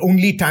 And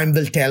only time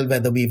will tell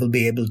whether we will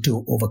be able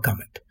to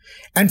overcome it.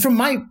 And from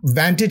my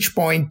vantage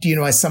point,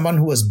 as someone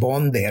who was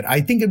born there,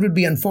 I think it would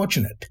be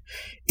unfortunate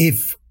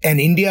if an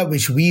India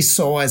which we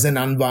saw as an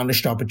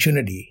unvarnished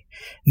opportunity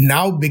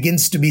now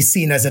begins to be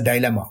seen as a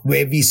dilemma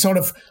where we sort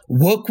of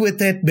work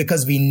with it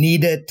because we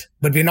need it,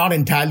 but we're not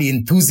entirely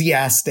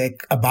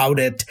enthusiastic about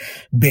it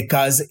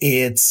because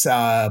its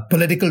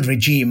political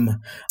regime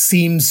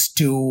seems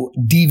to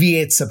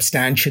deviate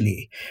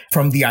substantially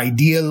from the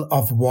ideal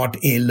of what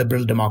a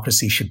liberal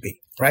democracy should be.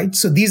 Right?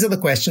 So these are the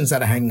questions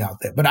that are hanging out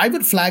there. But I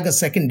would flag a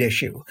second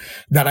issue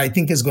that I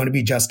think is going to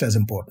be just as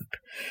important.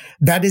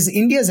 That is,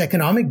 India's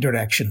economic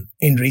direction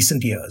in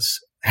recent years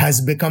has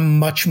become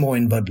much more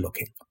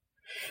inward-looking.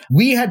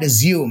 We had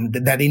assumed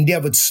that India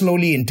would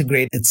slowly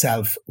integrate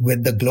itself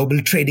with the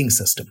global trading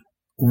system,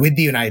 with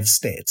the United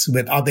States,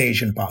 with other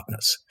Asian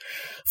partners.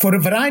 For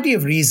a variety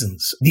of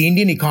reasons, the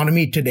Indian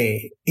economy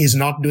today is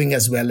not doing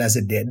as well as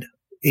it did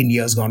in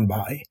years gone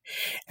by.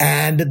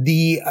 And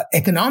the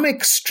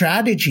economic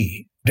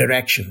strategy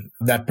direction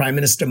that Prime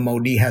Minister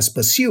Modi has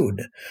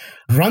pursued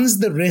runs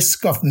the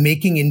risk of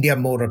making India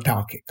more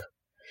autarkic.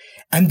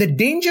 And the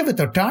danger with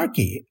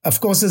autarky, of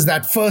course, is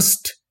that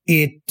first,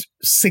 it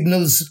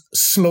signals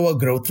slower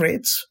growth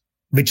rates,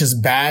 which is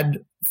bad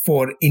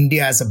for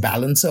India as a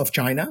balancer of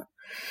China.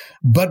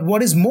 But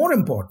what is more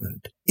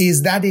important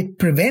is that it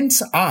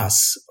prevents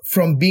us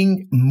from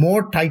being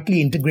more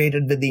tightly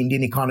integrated with the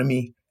Indian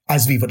economy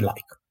as we would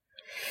like.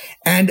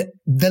 And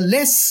the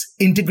less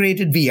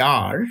integrated we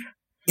are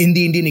in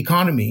the Indian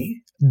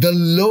economy, the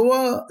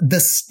lower the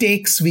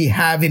stakes we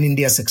have in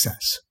India's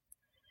success.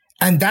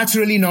 And that's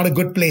really not a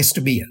good place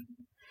to be in.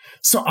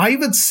 So I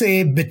would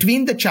say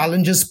between the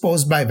challenges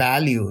posed by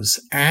values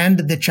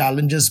and the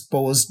challenges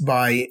posed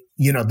by,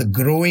 the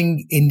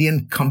growing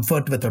Indian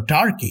comfort with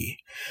autarky,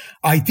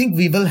 I think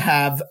we will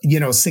have,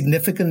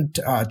 significant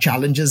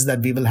challenges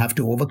that we will have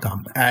to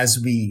overcome as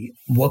we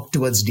work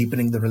towards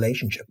deepening the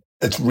relationship.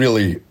 It's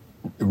really,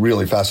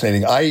 really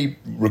fascinating. I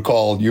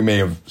recall, you may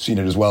have seen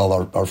it as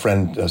well, our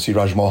friend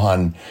Siraj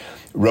Mohan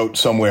wrote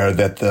somewhere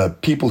that the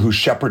people who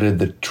shepherded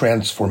the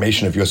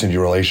transformation of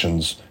U.S.-India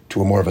relations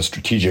to a more of a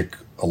strategic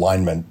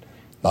alignment,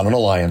 not an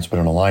alliance, but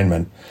an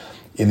alignment,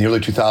 in the early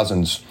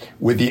 2000s,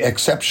 with the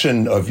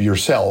exception of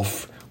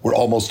yourself, were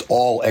almost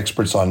all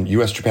experts on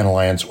U.S.-Japan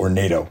alliance or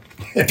NATO,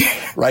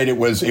 right? It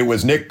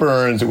was Nick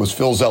Burns, it was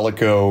Phil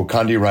Zelikow,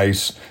 Condi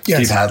Rice, yes.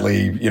 Steve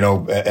Hadley,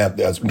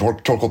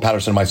 Torkel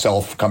Patterson,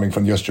 myself, coming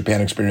from the U.S.-Japan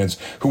experience,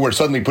 who were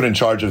suddenly put in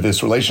charge of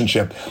this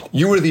relationship.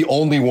 You were the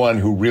only one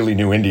who really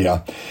knew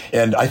India.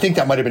 And I think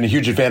that might have been a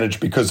huge advantage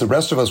because the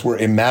rest of us were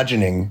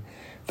imagining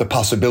the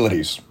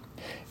possibilities.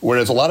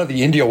 Whereas a lot of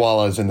the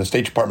Indiawalas in the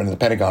State Department and the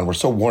Pentagon were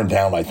so worn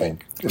down, I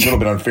think. A little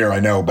bit unfair,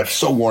 I know, but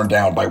so worn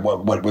down by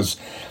what was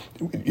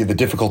the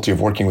difficulty of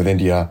working with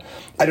India.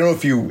 I don't know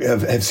if you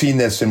have seen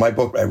this. In my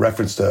book, I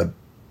referenced a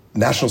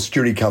National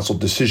Security Council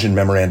decision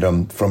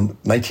memorandum from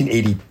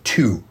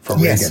 1982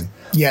 from Reagan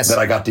that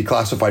I got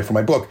declassified for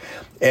my book.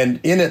 And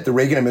in it, the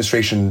Reagan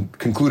administration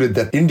concluded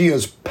that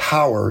India's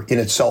power in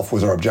itself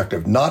was our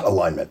objective, not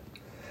alignment.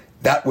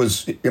 That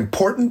was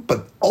important,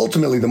 but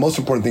ultimately the most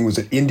important thing was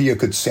that India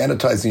could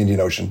sanitize the Indian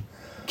Ocean,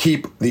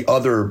 keep the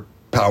other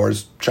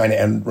powers, China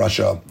and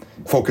Russia,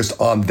 focused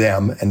on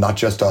them and not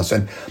just us.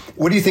 And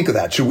what do you think of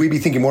that? Should we be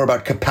thinking more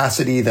about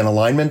capacity than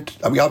alignment?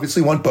 We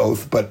obviously want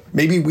both, but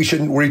maybe we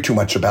shouldn't worry too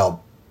much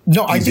about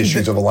these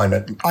issues of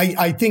alignment.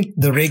 I think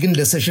the Reagan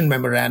decision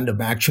memorandum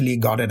actually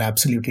got it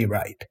absolutely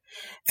right.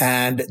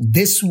 And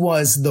this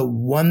was the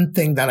one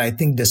thing that I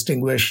think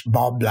distinguished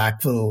Bob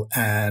Blackwell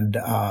and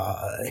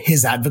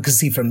his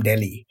advocacy from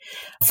Delhi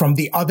from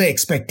the other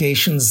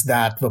expectations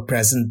that were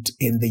present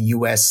in the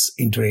U.S.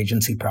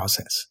 interagency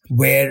process,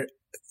 where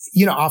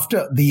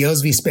after the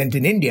years we spent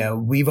in India,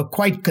 we were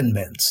quite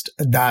convinced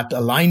that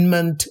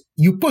alignment,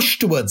 you push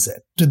towards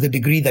it to the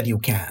degree that you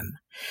can.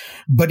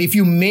 But if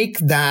you make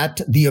that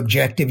the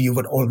objective, you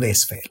would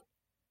always fail.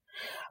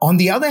 On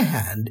the other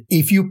hand,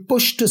 if you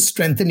push to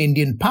strengthen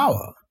Indian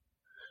power,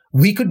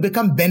 we could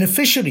become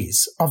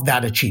beneficiaries of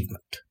that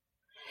achievement.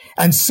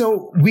 And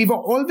so we were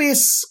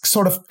always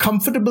sort of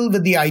comfortable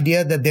with the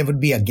idea that there would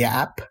be a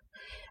gap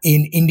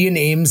in Indian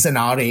aims and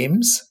our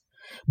aims.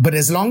 But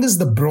as long as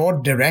the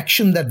broad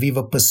direction that we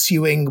were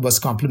pursuing was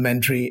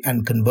complementary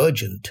and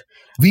convergent,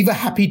 we were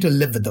happy to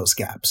live with those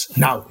gaps.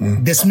 Now,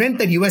 this meant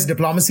that U.S.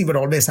 diplomacy would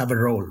always have a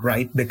role,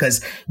 right?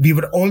 Because we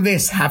would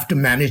always have to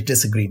manage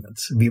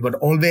disagreements. We would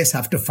always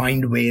have to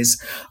find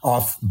ways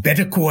of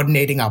better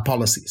coordinating our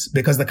policies,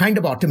 because the kind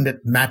of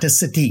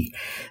automaticity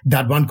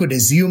that one could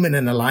assume in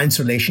an alliance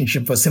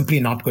relationship was simply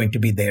not going to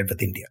be there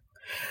with India.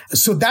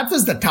 So that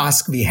was the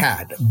task we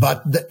had.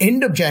 But the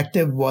end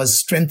objective was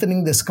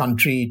strengthening this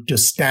country to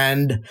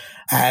stand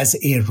as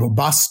a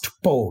robust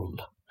pole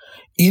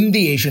in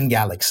the Asian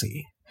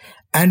galaxy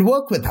and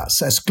work with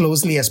us as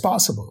closely as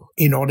possible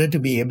in order to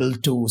be able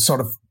to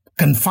sort of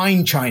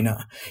confine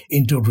China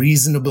into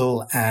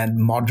reasonable and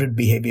moderate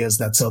behaviors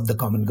that serve the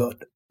common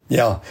good.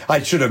 Yeah,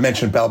 I should have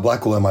mentioned Bob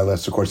Blackwell on my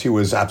list. Of course, he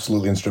was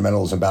absolutely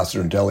instrumental as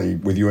ambassador in Delhi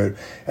with you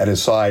at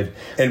his side.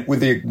 And with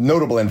the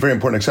notable and very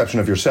important exception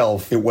of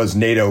yourself, it was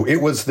NATO. It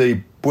was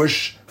the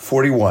Bush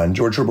 41,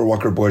 George Herbert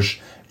Walker Bush,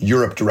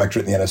 Europe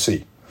Directorate in the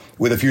NSC,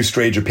 with a few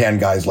stray Japan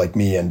guys like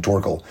me and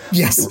Torkel.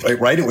 Yes.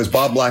 Right? It was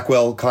Bob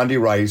Blackwell, Condi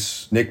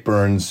Rice, Nick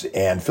Burns,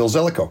 and Phil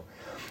Zelikow.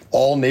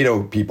 All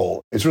NATO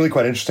people. It's really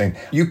quite interesting.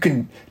 You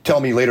can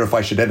tell me later if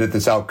I should edit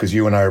this out, because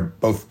you and I are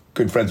both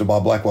good friends of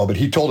Bob Blackwell, but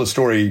he told a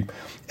story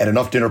at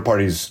enough dinner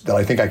parties that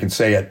I think I can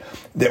say it,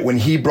 that when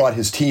he brought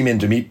his team in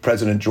to meet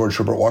President George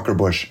Herbert Walker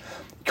Bush,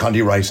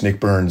 Condi Rice,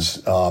 Nick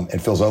Burns,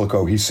 and Phil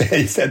Zelikow, he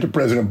said to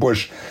President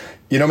Bush,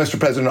 Mr.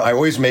 President, I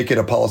always make it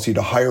a policy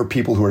to hire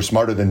people who are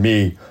smarter than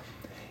me.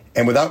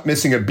 And without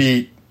missing a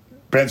beat,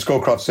 Brent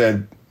Scowcroft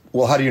said,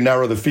 well, how do you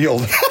narrow the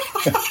field?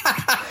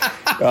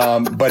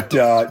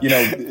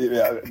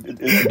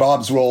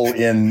 Bob's role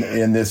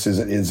in this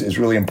is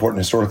really important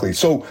historically.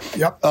 So,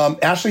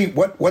 Ashley,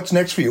 what's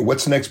next for you?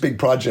 What's the next big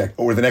project,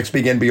 or the next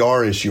big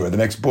NBR issue, or the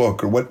next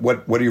book, or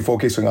what are you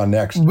focusing on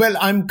next? Well,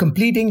 I'm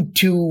completing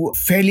 2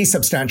 fairly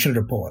substantial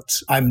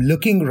reports. I'm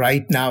looking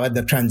right now at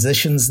the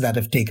transitions that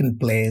have taken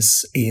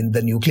place in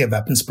the nuclear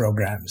weapons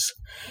programs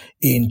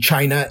in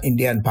China,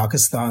 India, and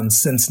Pakistan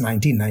since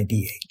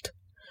 1998.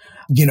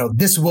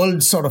 This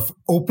world sort of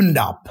opened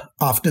up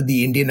after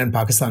the Indian and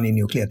Pakistani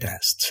nuclear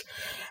tests.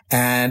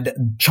 And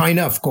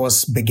China, of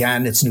course,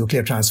 began its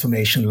nuclear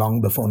transformation long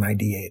before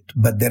 98.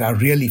 But there are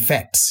real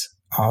effects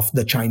of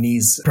the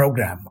Chinese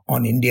program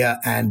on India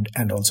and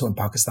also in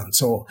Pakistan.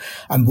 So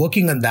I'm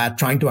working on that,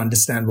 trying to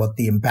understand what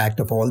the impact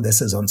of all this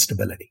is on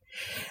stability.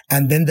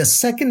 And then the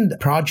second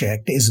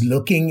project is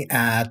looking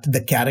at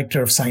the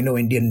character of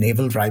Sino-Indian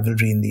naval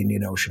rivalry in the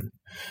Indian Ocean.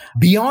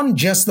 beyond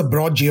just the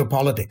broad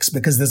geopolitics,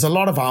 because there's a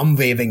lot of arm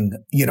waving,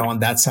 on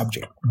that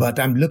subject. But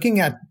I'm looking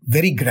at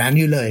very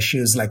granular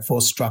issues like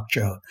force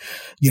structure,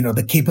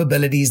 the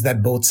capabilities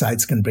that both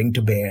sides can bring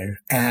to bear,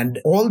 and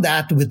all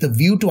that with a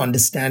view to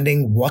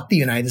understanding what the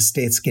United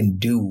States can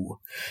do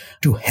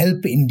to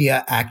help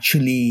India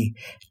actually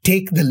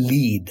take the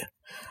lead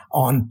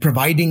on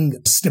providing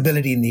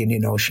stability in the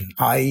Indian Ocean.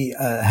 I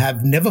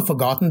have never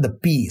forgotten the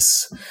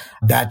piece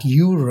that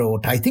you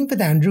wrote, I think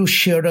with Andrew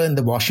Shearer in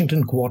the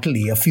Washington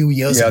Quarterly a few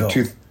years ago.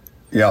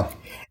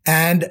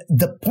 And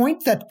the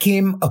point that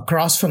came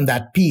across from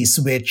that piece,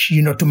 which,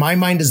 to my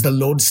mind is the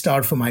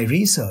lodestar for my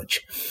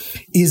research,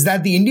 is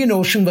that the Indian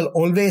Ocean will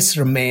always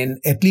remain,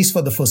 at least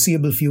for the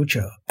foreseeable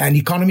future, an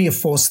economy of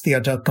force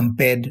theater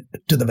compared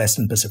to the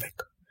Western Pacific.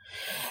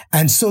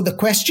 And so the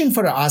question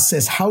for us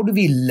is, how do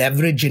we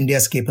leverage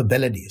India's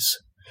capabilities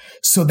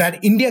so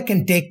that India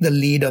can take the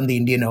lead on the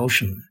Indian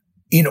Ocean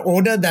in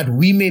order that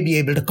we may be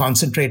able to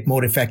concentrate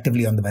more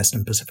effectively on the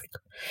Western Pacific?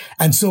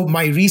 And so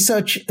my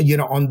research,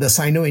 on the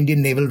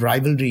Sino-Indian naval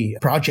rivalry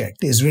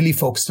project is really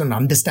focused on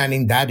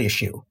understanding that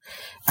issue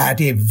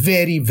at a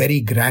very, very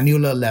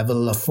granular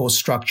level of force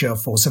structure,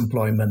 force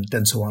employment,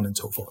 and so on and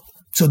so forth.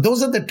 So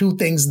those are the two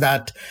things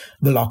that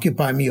will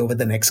occupy me over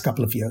the next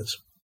couple of years.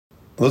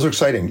 Those are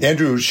exciting.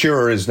 Andrew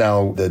Shearer is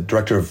now the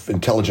director of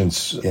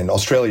intelligence in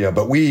Australia,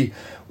 but we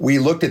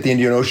looked at the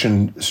Indian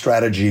Ocean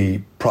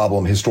strategy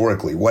problem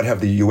historically. What have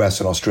the U.S.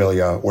 and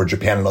Australia or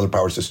Japan and other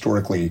powers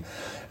historically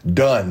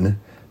done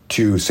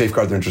to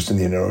safeguard their interests in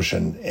the Indian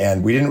Ocean?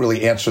 And we didn't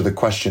really answer the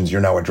questions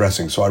you're now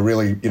addressing. So I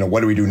really,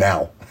 what do we do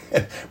now?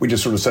 We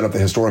just sort of set up the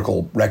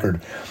historical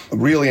record.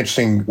 Really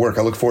interesting work.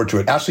 I look forward to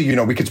it. Ashley,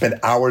 we could spend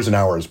hours and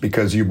hours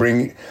because you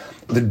bring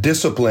the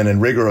discipline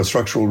and rigor of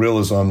structural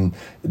realism,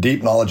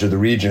 deep knowledge of the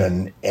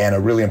region, and a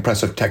really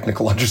impressive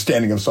technical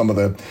understanding of some of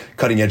the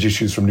cutting-edge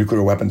issues from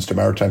nuclear weapons to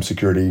maritime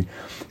security.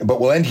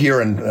 But we'll end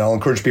here, and I'll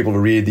encourage people to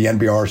read the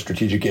NBR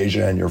Strategic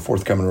Asia and your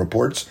forthcoming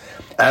reports.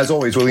 As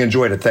always, really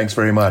enjoyed it. Thanks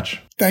very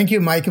much. Thank you,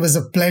 Mike. It was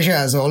a pleasure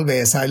as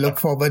always. I look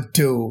forward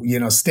to,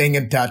 staying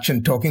in touch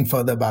and talking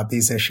further about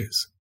these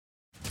issues.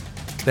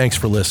 Thanks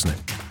for listening.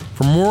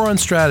 For more on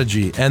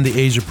strategy and the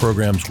Asia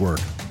program's work,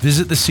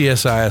 visit the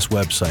CSIS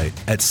website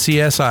at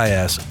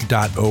csis.org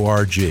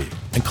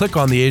and click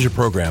on the Asia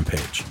program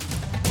page.